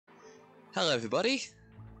Hello everybody,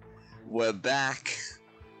 we're back.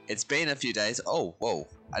 It's been a few days. Oh, whoa,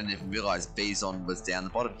 I didn't even realise Bison was down the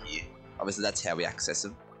bottom here. Obviously that's how we access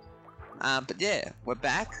him. But yeah, we're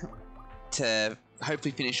back to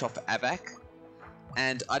hopefully finish off Avak.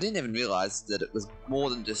 And I didn't even realise that it was more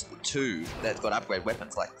than just the two that's got upgrade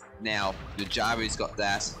weapons. Like now, the Jaru's got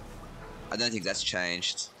that. I don't think that's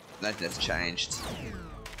changed. I don't think that's changed.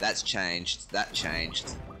 That's changed. That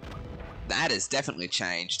changed. That has definitely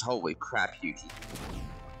changed. Holy crap, Yuki.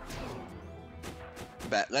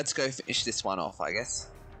 But let's go finish this one off, I guess.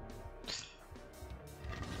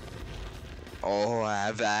 Oh,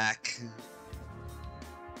 Avak.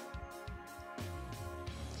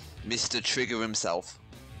 Mr. Trigger himself.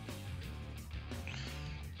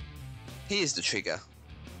 Here's the trigger.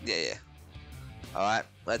 Yeah. Alright,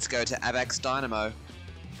 let's go to Avak's Dynamo.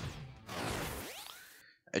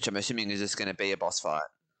 Which I'm assuming is just going to be a boss fight.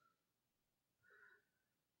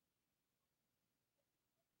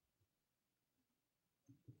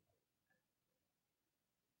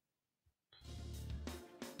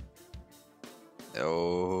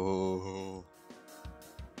 Oh.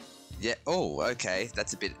 Yeah, oh, okay.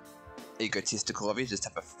 That's a bit egotistical of you. Just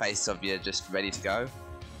have a face of you just ready to go.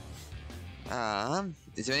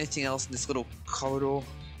 Is there anything else in this little corridor?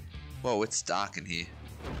 Whoa, it's dark in here.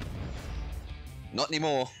 Not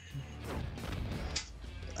anymore.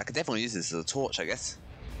 I could definitely use this as a torch, I guess.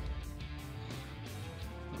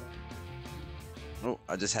 Oh,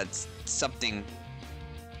 I just had something.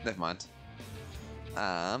 Never mind.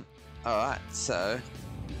 Alright, so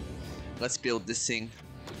let's build this thing.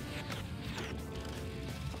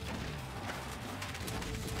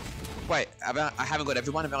 Wait, I haven't got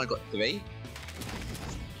everyone, I've only got 3.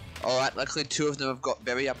 Alright, luckily 2 of them have got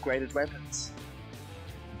very upgraded weapons.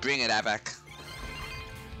 Bring it, Avak.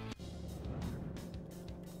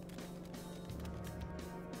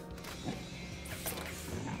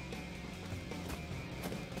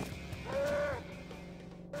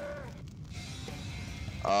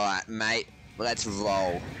 Alright, mate, let's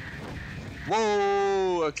roll.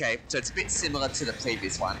 Whoa! Okay, so it's a bit similar to the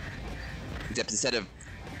previous one. Except instead of...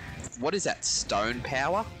 What is that? Stone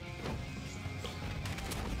power?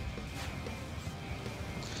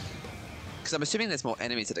 Because I'm assuming there's more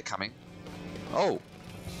enemies that are coming. Oh!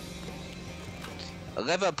 A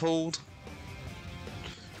lever pulled.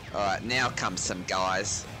 Alright, now comes some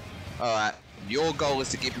guys. Alright, your goal is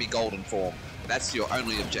to give me golden form. That's your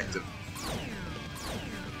only objective.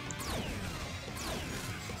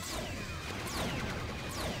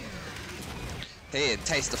 Here,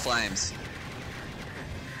 taste the flames.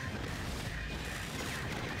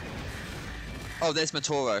 Oh, there's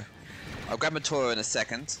Matoro. I'll grab Matoro in a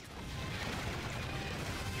second.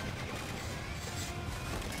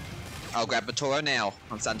 I'll grab Matoro now.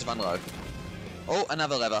 I'm starting to unload. Oh,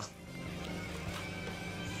 another lever.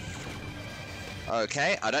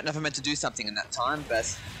 Okay, I don't know if I meant to do something in that time,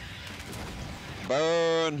 but...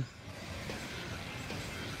 Burn!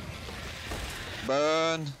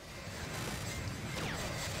 Burn!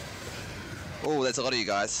 Oh, there's a lot of you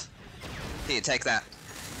guys. Here, take that.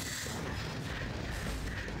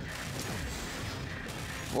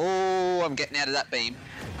 Oh, I'm getting out of that beam.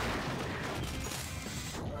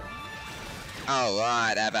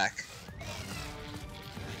 Alright, Avak.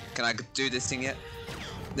 Can I do this thing yet?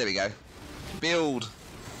 There we go. Build.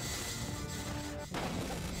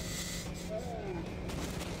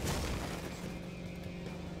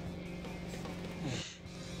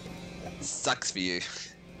 Sucks for you.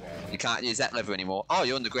 You can't use that lever anymore. Oh,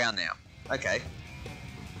 you're on the ground now. Okay.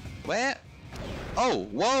 Where? Oh,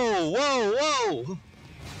 whoa!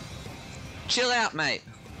 Chill out, mate.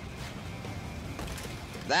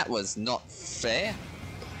 That was not fair.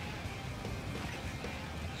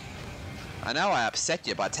 I know I upset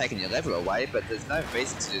you by taking your lever away, but there's no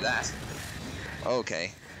reason to do that.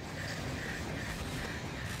 Okay.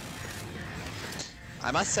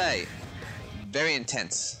 I must say, very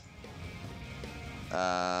intense.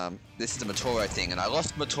 This is the Matoro thing, and I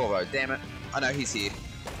lost Matoro, damn it. I know he's here.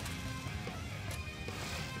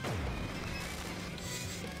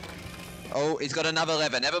 Oh, he's got another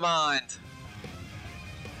lever, never mind.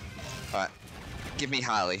 Alright, give me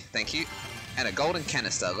Harley, thank you. And a golden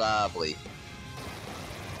canister, lovely.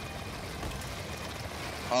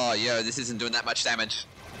 Oh, yo, this isn't doing that much damage.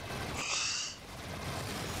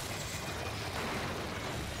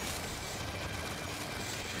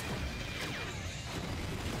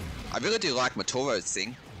 I really do like Matoro's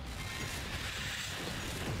thing.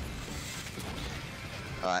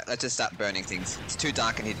 Alright, let's just start burning things. It's too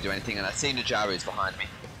dark in here to do anything, and I see Najaru's behind me.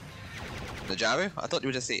 Najaru? I thought you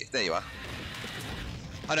were just here. There you are.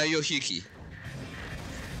 Oh no, you're Huki.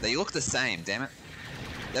 They look the same, damn it.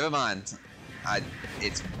 Never mind.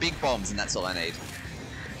 It's big bombs and that's all I need.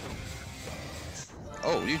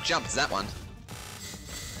 Oh, you jumped that one.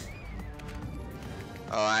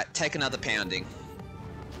 Alright, take another pounding.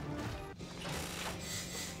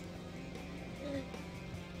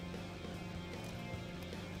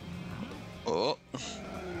 Oh.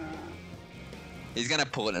 He's gonna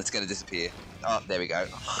pull it and it's gonna disappear. Oh, there we go.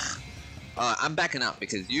 I'm backing up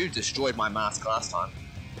because you destroyed my mask last time.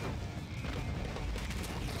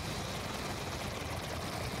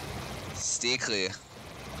 Steer clear.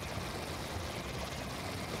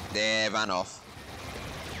 There, run off.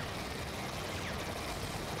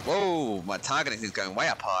 Whoa, my targeting is going way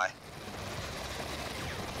up high.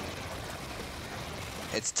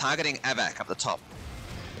 It's targeting Avak up the top.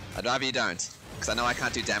 I'd rather you don't, because I know I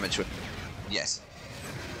can't do damage with... Yes.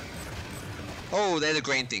 Oh, they're the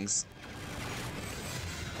green things.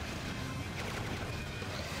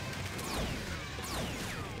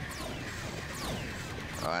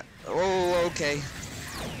 Alright. Oh, okay.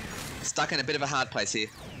 Stuck in a bit of a hard place here.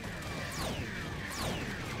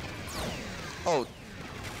 Oh.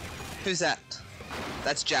 Who's that?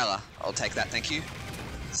 That's Jala. I'll take that, thank you.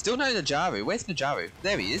 Still no Najaru. Where's Najaru?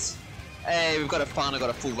 There he is. Hey, we've finally got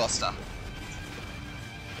a full roster.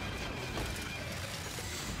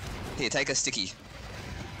 Here, take a sticky.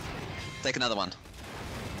 Take another one.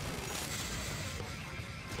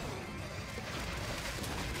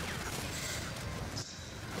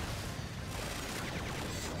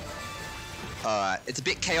 Alright, it's a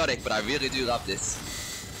bit chaotic, but I really do love this.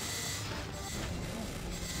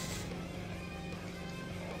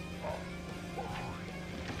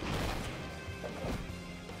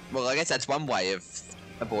 Well, I guess that's one way of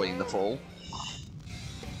avoiding the fall.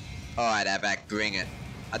 Alright, Avak, bring it.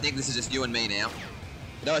 I think this is just you and me now.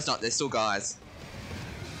 No, it's not. There's still guys.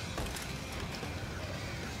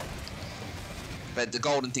 But the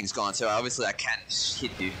golden thing's gone, so obviously I can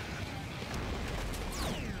hit you.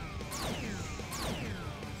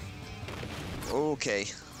 Okay.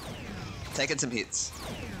 Taking some hits.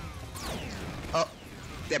 Oh,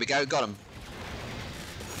 there we go. Got him.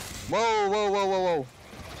 Whoa, whoa, whoa, whoa, whoa.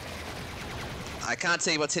 I can't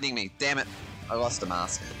see what's hitting me. Damn it. I lost a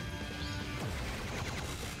mask.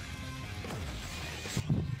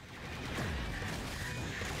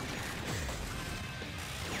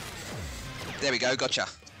 There we go, gotcha.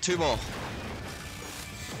 2 more.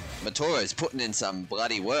 Matoro's putting in some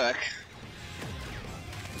bloody work.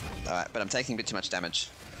 Alright, but I'm taking a bit too much damage.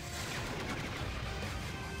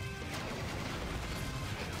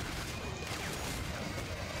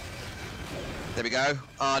 There we go.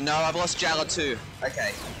 Oh no, I've lost Jala too.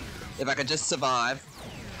 Okay. If I can just survive.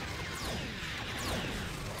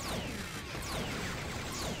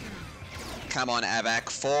 Come on, Avak,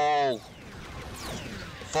 fall.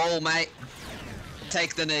 Fall, mate.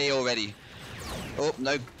 Take the knee already. Oh,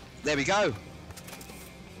 no. There we go.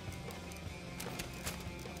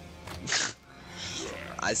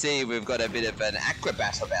 I see we've got a bit of an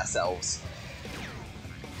acrobat of ourselves.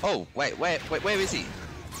 Oh, wait, where is he?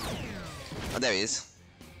 Oh, there he is.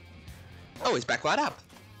 Oh, he's back right up.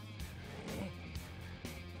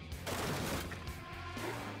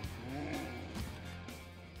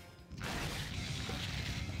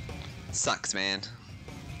 Sucks, man.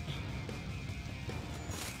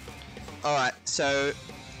 Alright, so,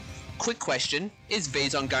 quick question. Is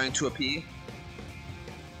Vizon going to appear?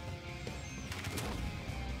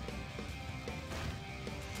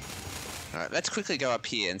 Alright, let's quickly go up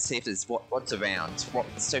here and see if there's what's around.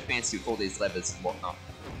 What's so fancy with all these levers and whatnot.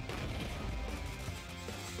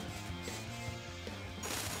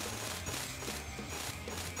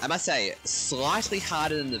 I must say, slightly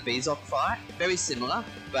harder than the Vizok fight. Very similar,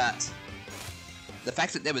 but the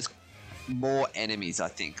fact that there was more enemies, I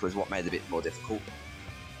think, was what made it a bit more difficult.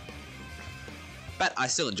 But I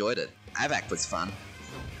still enjoyed it. Avak was fun.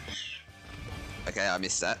 Okay, I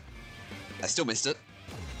missed that. I still missed it.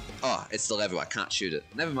 Oh, it's the lever, I can't shoot it.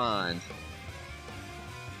 Never mind.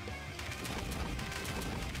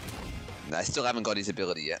 I still haven't got his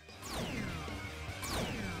ability yet.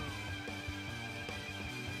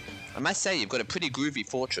 I must say, you've got a pretty groovy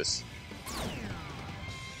fortress.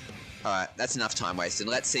 Alright, that's enough time wasted.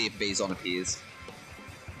 Let's see if Vizon appears.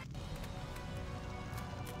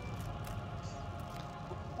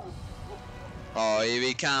 Oh, here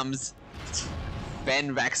he comes.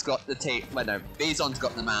 Fenrak's got the teeth. Well, no, Vizon's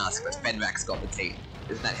got the mask, but Fenrak's got the teeth.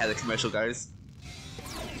 Isn't that how the commercial goes?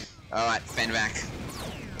 Alright, Fenrak.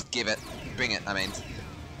 Give it. Bring it, I mean.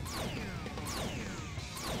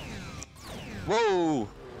 Whoa!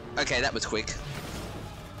 Okay, that was quick.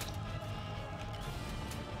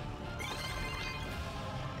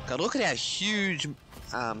 Piraka. Look at how huge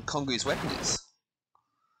Kongu's weapon is.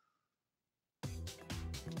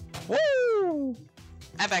 Woo!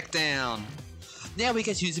 Avak down. Now we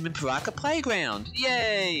get to use him in Piraka Playground.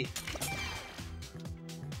 Yay!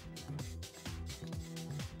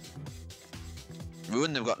 We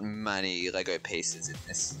wouldn't have gotten many Lego pieces in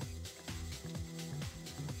this.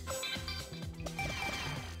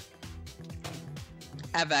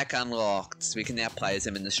 Avak unlocked, so we can now play as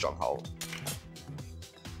him in the stronghold.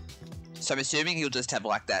 So I'm assuming he'll just have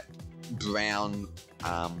like that brown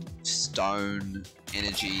stone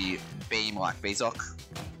energy beam like Bezok.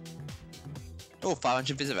 Oh,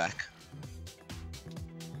 500 Visavac.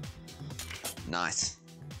 Nice.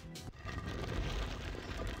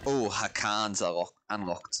 Oh, Hakan's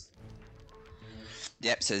unlocked.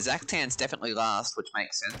 Yep, so Zaktan's definitely last, which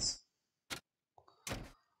makes sense.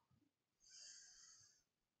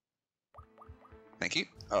 Thank you.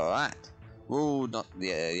 Alright. Ooh, not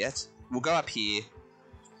there yet. We'll go up here.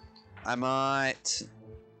 I might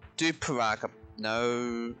do Piraka.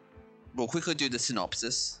 No. We'll quickly do the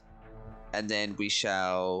synopsis. And then we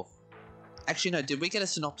shall... Actually, no. Did we get a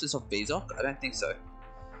synopsis of Bezok? I don't think so.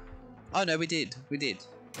 Oh, no, we did. We did.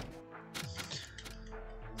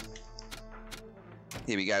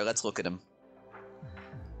 Here we go. Let's look at him.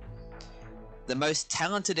 The most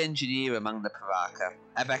talented engineer among the Piraka,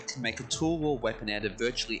 Avak can make a tool or weapon out of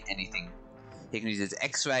virtually anything. He can use his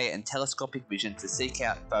X-ray and telescopic vision to seek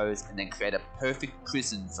out foes and then create a perfect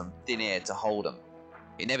prison from thin air to hold them.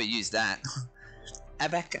 He never used that.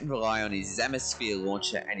 Avak can rely on his Zamasphere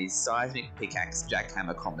launcher and his seismic pickaxe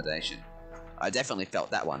jackhammer combination. I definitely felt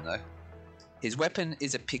that one though. His weapon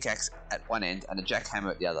is a pickaxe at one end and a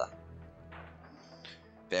jackhammer at the other.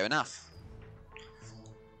 Fair enough.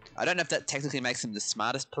 I don't know if that technically makes him the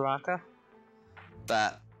smartest Piraka,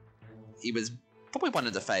 but he was probably one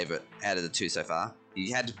of the favourite out of the two so far.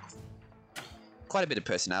 He had quite a bit of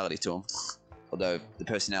personality to him, although the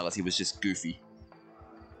personality was just goofy.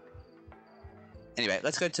 Anyway,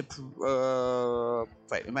 let's go to...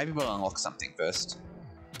 wait, maybe we'll unlock something first.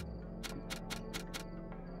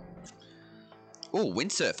 Ooh,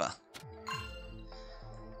 Windsurfer.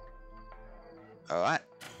 Alright,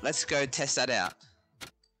 let's go test that out.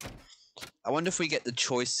 I wonder if we get the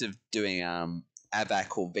choice of doing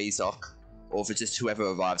Avak or Bezok, or if it's just whoever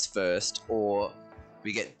arrives first, or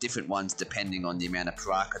we get different ones depending on the amount of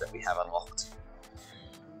Piraka that we have unlocked.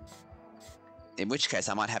 In which case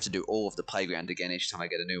I might have to do all of the playground again each time I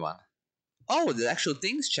get a new one. Oh, the actual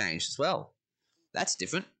things changed as well. That's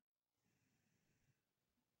different.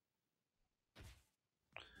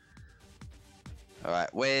 Alright,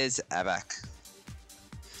 where's Avak?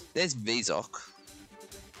 There's Bezok.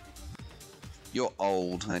 You're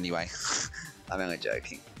old, anyway. I'm only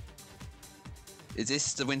joking. Is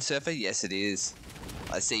this the Windsurfer? Yes, it is.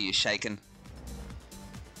 I see you shaking.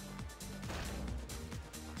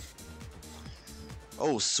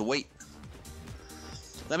 Oh, sweet.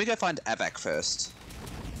 Let me go find Avak first.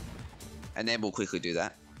 And then we'll quickly do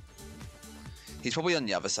that. He's probably on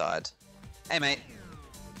the other side. Hey, mate.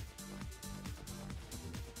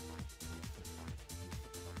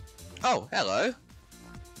 Oh, hello.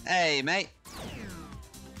 Hey, mate.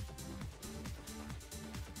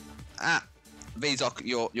 Ah, Bezok,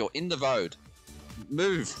 you're in the road.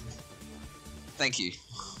 Move. Thank you.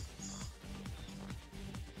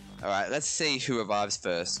 Alright, let's see who arrives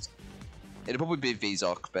first. It'll probably be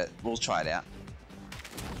Bezok, but we'll try it out.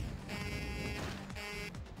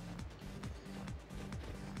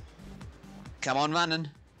 Come on, running.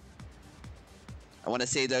 I want to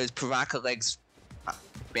see those Piraka legs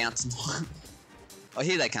bouncing. Oh,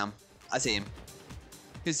 here they come. I see him.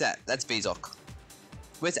 Who's that? That's Bezok.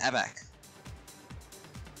 Where's Avak?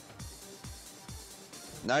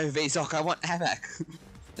 No, Bezok, I want Avak.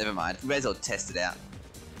 Never mind. We may as well test it out.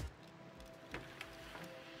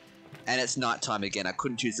 And it's night time again. I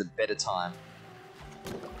couldn't choose a better time.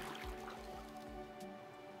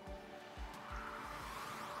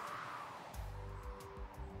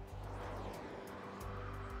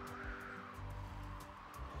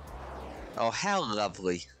 Oh, how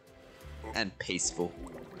lovely and peaceful.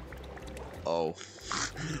 Oh.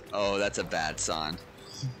 Oh, that's a bad sign.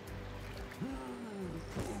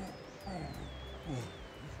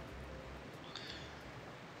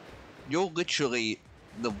 You're literally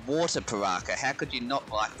the water Piraka. How could you not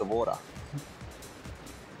like the water?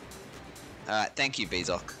 Alright, thank you,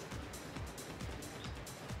 Bezok.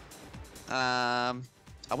 I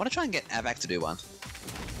want to try and get Avak to do one.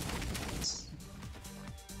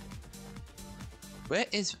 Where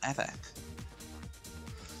is Avak?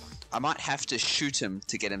 I might have to shoot him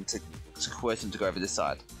to get him to coerce him to go over this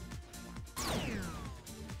side.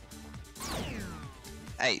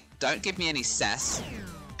 Hey, don't give me any sass.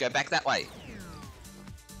 Go back that way.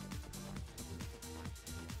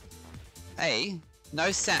 Hey,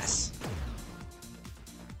 no sass.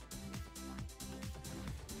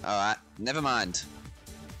 Alright, never mind.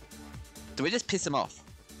 Do we just piss him off?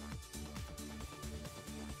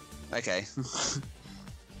 Okay.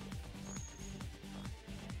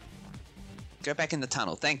 Go back in the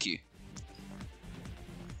tunnel, thank you.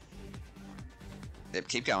 Yep,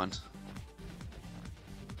 keep going.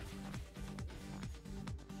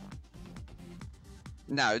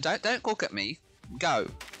 No, don't look at me. Go.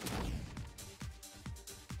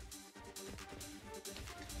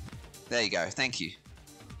 There you go, thank you.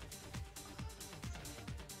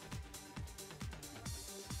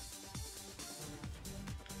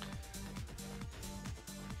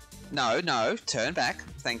 No, turn back.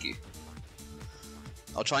 Thank you.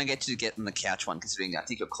 I'll try and get you to get on the couch one, considering I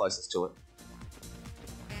think you're closest to it.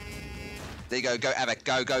 There you go, go Avak,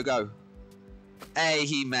 go. Hey,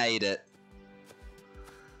 he made it.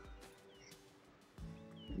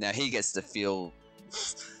 Now he gets to feel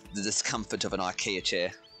the discomfort of an IKEA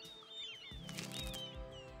chair.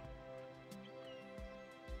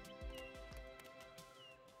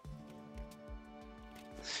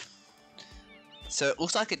 So it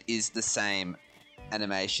looks like it is the same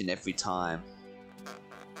animation every time.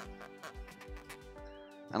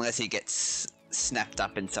 Unless he gets snapped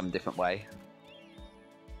up in some different way.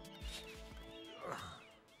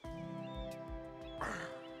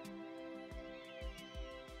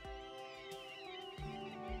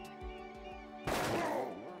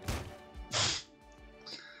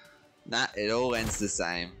 Nah, it all ends the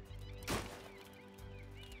same.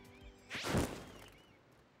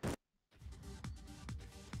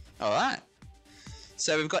 Alright.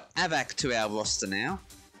 So we've got Avak to our roster now.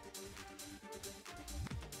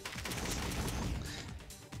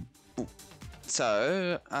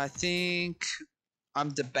 So, I think I'm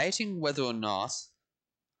debating whether or not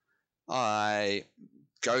I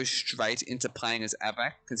go straight into playing as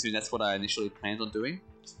Avak, considering that's what I initially planned on doing.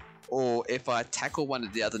 Or if I tackle one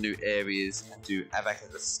of the other new areas and do Avak as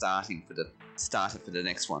the starter for the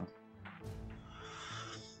next one.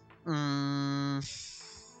 I'm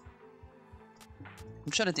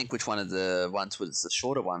trying to think which one of the ones was the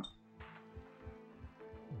shorter one.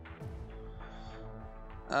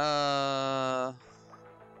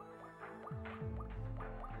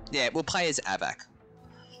 Yeah, we'll play as Avak.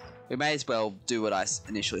 We may as well do what I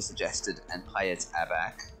initially suggested and play as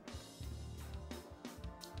Avak.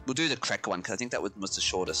 We'll do the correct one because I think that was the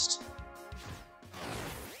shortest.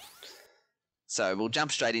 So we'll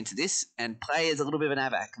jump straight into this and play as a little bit of an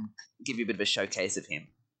Avak and give you a bit of a showcase of him.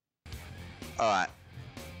 Alright.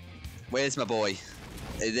 Where's my boy?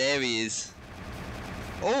 There he is.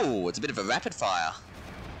 Oh, it's a bit of a rapid fire.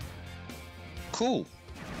 Cool.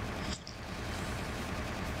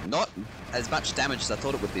 Not as much damage as I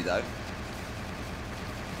thought it would be though.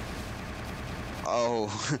 Oh,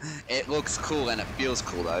 it looks cool and it feels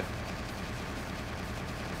cool though.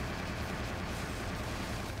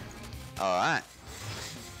 Alright.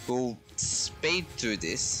 We'll speed through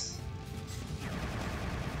this.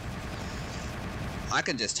 I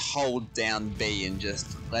can just hold down B and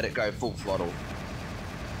just let it go full throttle.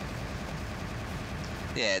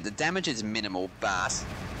 Yeah, the damage is minimal, but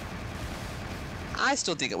I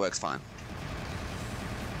still think it works fine.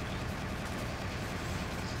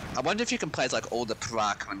 I wonder if you can play as like all the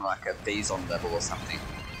Piraka in like a Bison level or something.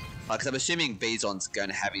 Like, cause I'm assuming Bison's going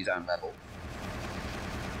to have his own level.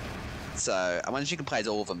 So, I wonder if you can play as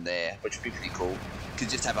all of them there, which would be pretty cool. You could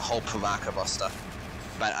just have a whole Piraka roster.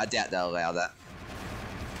 But I doubt they'll allow that.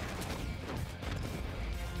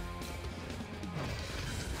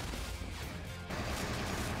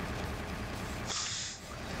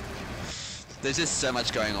 There's just so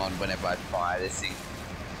much going on whenever I fire this thing.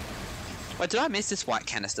 Wait, did I miss this white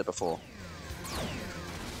canister before?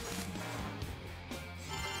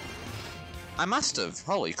 I must have.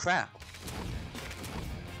 Holy crap.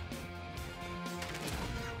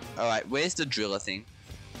 Alright, where's the driller thing?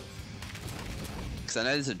 Because I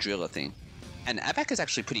know there's a driller thing. And Avak is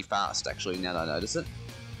actually pretty fast, actually, now that I notice it.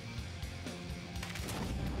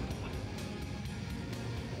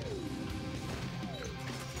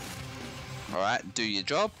 Alright, do your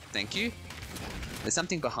job. Thank you. There's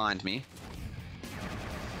something behind me.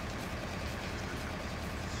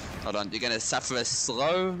 Hold on, you're gonna suffer a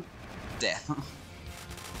slow death.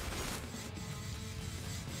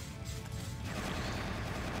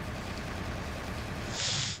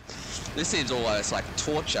 This seems almost like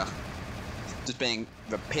torture. Just being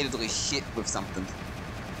repeatedly hit with something.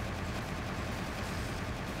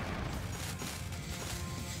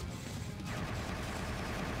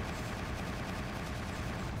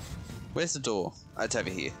 Where's the door? Oh, it's over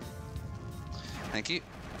here. Thank you.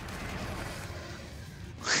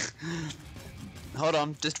 Hold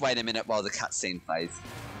on, just wait a minute while the cutscene plays.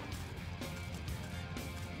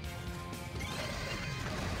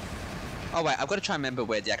 Oh wait, I've got to try and remember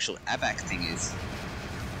where the actual Avak thing is.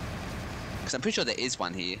 Because I'm pretty sure there is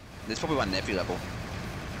one here. There's probably one in every level.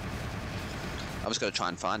 I've just got to try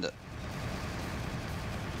and find it.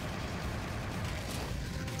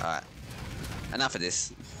 Alright. Enough of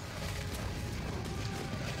this.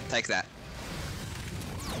 Take that.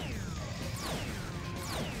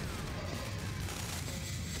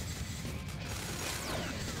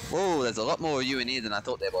 Whoa, there's a lot more of you in here than I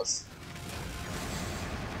thought there was.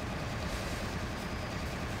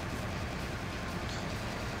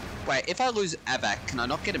 Wait, if I lose Avak, can I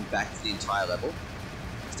not get him back to the entire level?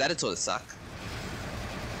 Because that'd sort of suck.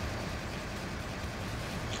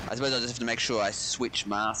 I suppose I just have to make sure I switch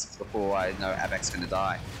masks before I know Avak's gonna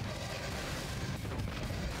die.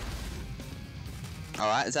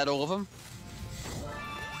 Alright, is that all of them?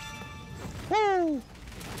 Woo!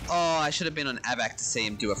 Oh, I should have been on Avak to see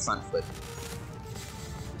him do a front flip.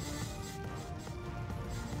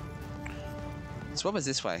 So what was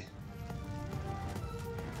this way?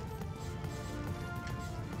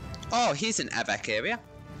 Oh, here's an Avak area.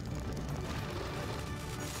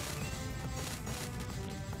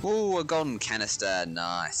 Ooh, a golden canister,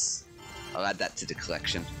 nice. I'll add that to the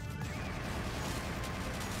collection.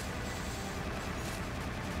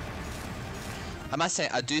 I must say,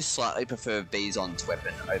 I do slightly prefer Bison's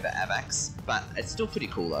weapon over Avak's, but it's still pretty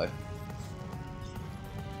cool though.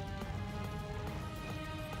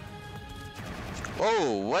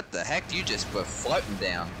 Oh, what the heck? You just were floating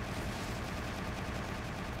down.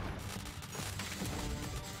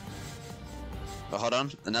 Oh, hold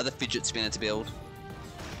on, another fidget spinner to build.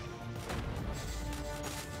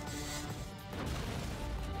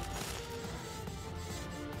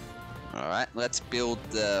 Alright, let's build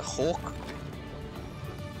the hawk.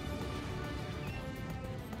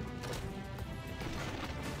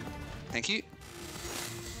 Thank you.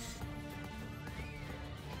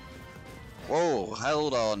 Whoa,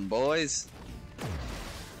 hold on, boys.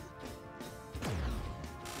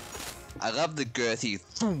 I love the girthy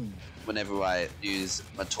thum whenever I use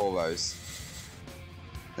my Toros.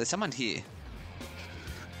 There's someone here.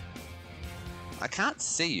 I can't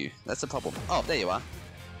see you. That's the problem. Oh, there you are.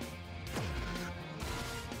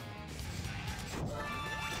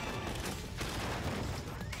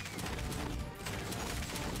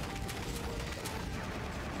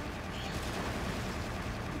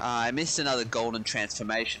 I missed another golden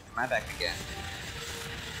transformation from Avak again.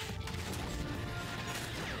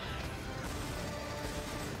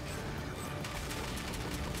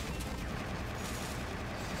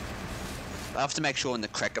 I have to make sure in the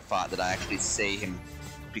Cracker fight that I actually see him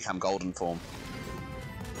become golden form.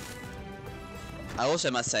 I also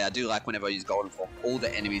must say I do like whenever I use golden form, all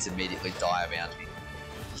the enemies immediately die around me.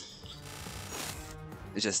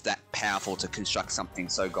 It's just that powerful to construct something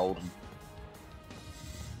so golden.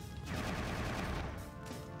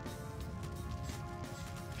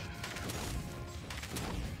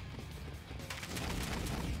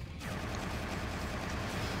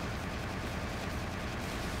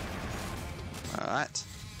 Alright.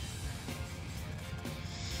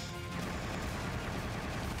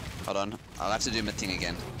 Hold on, I'll have to do my thing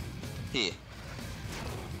again. Here.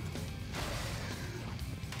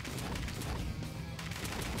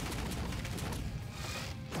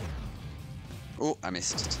 Oh, I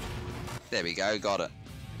missed it. There we go, got it.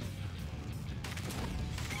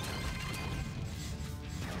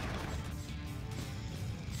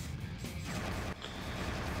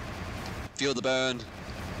 Feel the burn.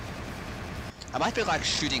 I might be like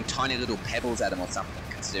shooting tiny little pebbles at him or something,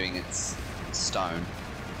 considering it's stone.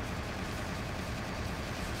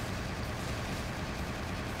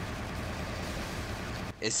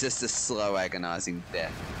 It's just a slow, agonizing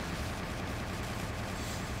death.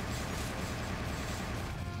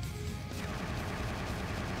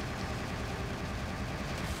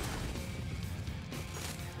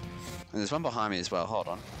 And there's one behind me as well, hold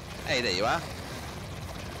on. Hey, there you are.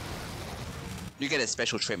 You get a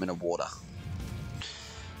special treatment of water.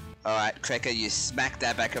 Alright, Cracker, you smacked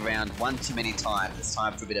that back around one too many times. It's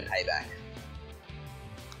time for a bit of payback.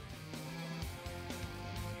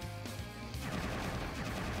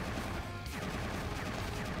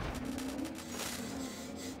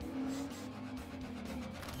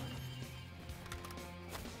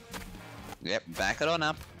 Yep, back it on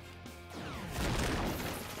up.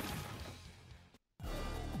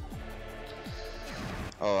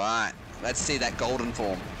 Alright, let's see that golden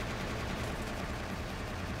form.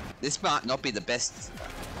 This might not be the best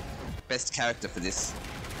best character for this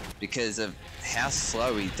because of how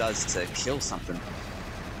slow he does to kill something.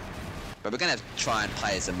 But we're going to try and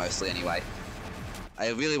play as him mostly anyway. I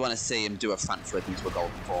really want to see him do a front flip into a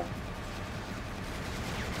golden form.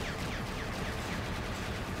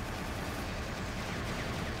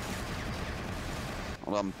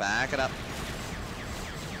 Hold on, back it up.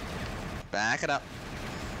 Back it up.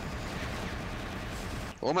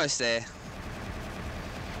 Almost there.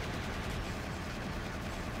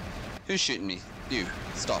 Who's shooting me? You.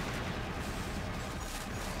 Stop.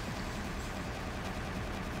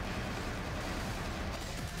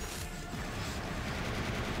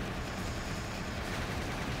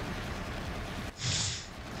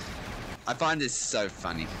 I find this so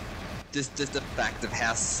funny. Just the fact of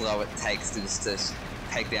how slow it takes to just to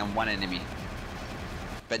take down one enemy.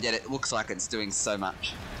 But yet it looks like it's doing so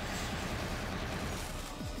much.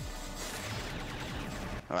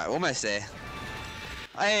 Alright, almost there.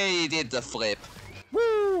 Hey, he did the flip.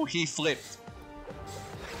 Woo! He flipped.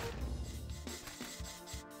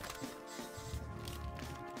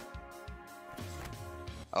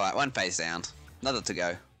 Alright, one phase down. Another to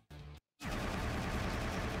go.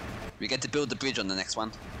 We get to build the bridge on the next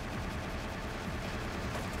one.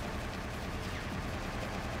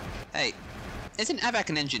 Hey, isn't Avak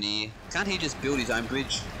an engineer? Can't he just build his own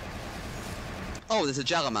bridge? Oh, there's a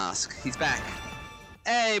Jala mask. He's back.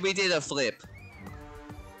 Hey, we did a flip.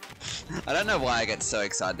 I don't know why I get so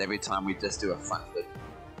excited every time we just do a front flip.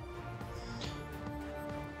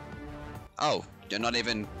 Oh, you're not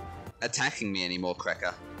even attacking me anymore,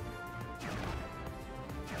 Cracker.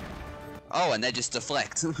 Oh, and they just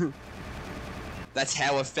deflect. That's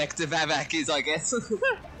how effective Avak is, I guess.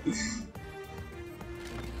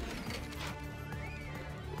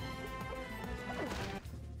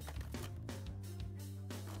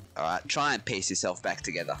 Alright, try and piece yourself back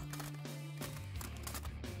together.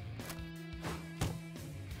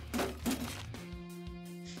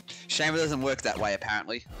 Shame it doesn't work that way,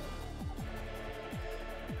 apparently.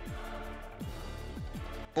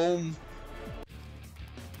 Boom.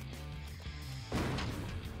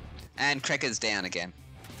 And Cracker's down again.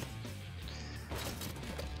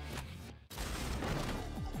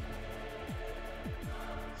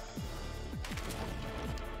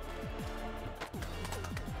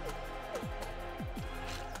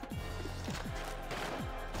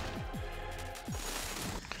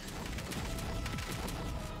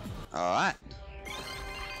 Alright.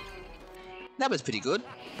 That was pretty good.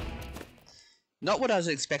 Not what I was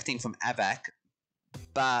expecting from Avak,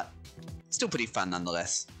 but still pretty fun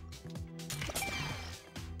nonetheless.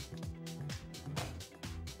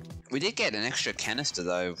 We did get an extra canister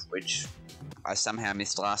though, which I somehow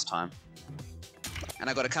missed last time. And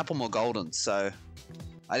I got a couple more goldens, so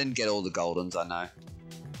I didn't get all the goldens, I know.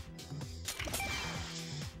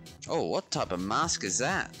 Oh, what type of mask is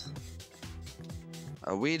that?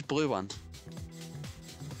 A weird blue one.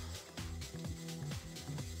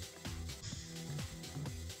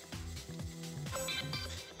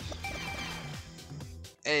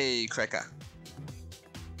 Hey, Cracker.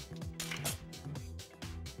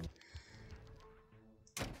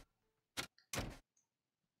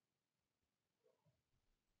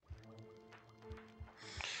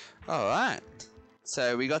 Alright.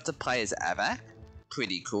 So we got to play as Avak.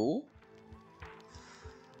 Pretty cool.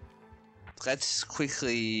 Let's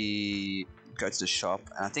quickly go to the shop,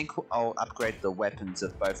 and I think I'll upgrade the weapons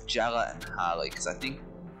of both Jala and Harley, because I think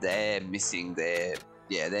they're missing their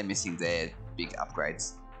big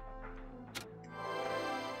upgrades.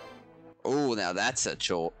 Oh, now that's a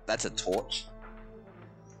torch.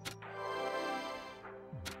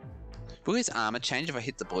 Will his armor change if I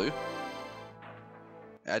hit the blue?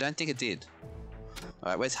 I don't think it did.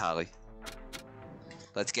 Alright, where's Harley?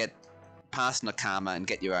 Let's get past Nakama and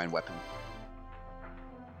get your own weapon.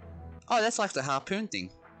 Oh, that's like the harpoon thing.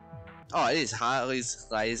 Oh, it is Harley's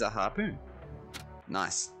laser harpoon.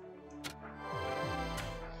 Nice.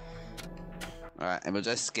 Alright, and we'll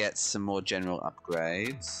just get some more general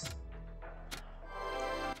upgrades.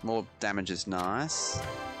 More damage is nice.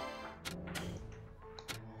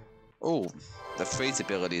 Oh, the freeze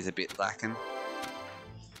ability is a bit lacking.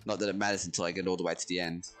 Not that it matters until I get all the way to the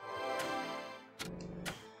end.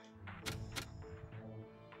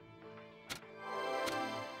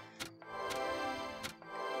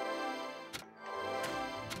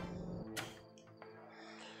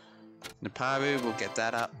 Naparu, we'll get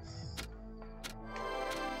that up.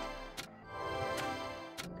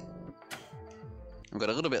 We've got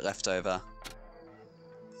a little bit left over,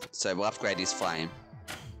 so we'll upgrade his flame.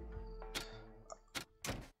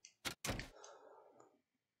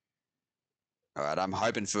 Alright, I'm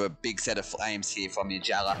hoping for a big set of flames here from your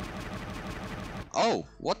Jala. Oh,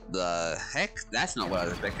 what the heck? That's not what I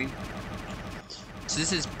was expecting. So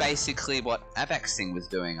this is basically what Avak's thing was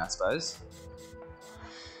doing, I suppose.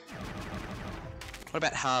 What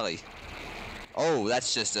about Harley? Oh,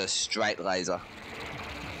 that's just a straight laser.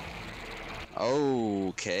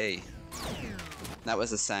 Okay. That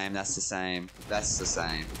was the same, that's the same, that's the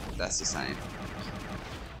same, that's the same.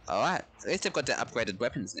 Alright, at least they've got the upgraded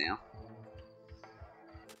weapons now.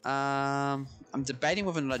 I'm debating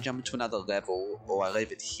whether or not I jump into another level or I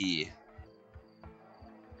leave it here.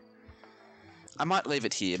 I might leave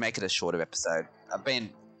it here, make it a shorter episode. I've been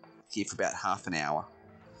here for about half an hour.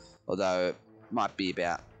 Although it might be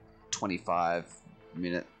about 25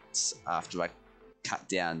 minutes after I cut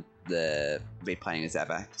down the replaying as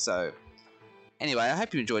Avak. So anyway, I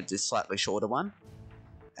hope you enjoyed this slightly shorter one,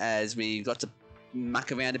 as we got to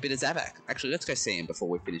muck around a bit as Avak. Actually, let's go see him before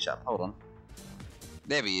we finish up. Hold on.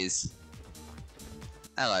 There he is.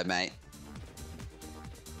 Hello, mate.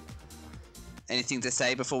 Anything to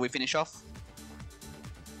say before we finish off?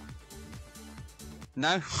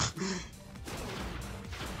 No?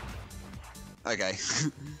 Okay.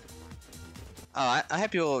 Alright, I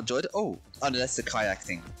hope you all enjoyed. Oh, no, that's the kayak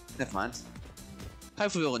thing. Never mind.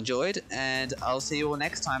 Hopefully you all enjoyed, and I'll see you all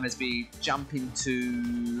next time as we jump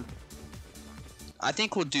into... I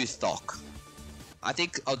think we'll do Thok. I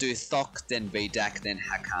think I'll do Thok, then Vidak, then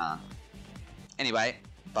Hakan. Anyway,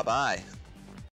 bye-bye.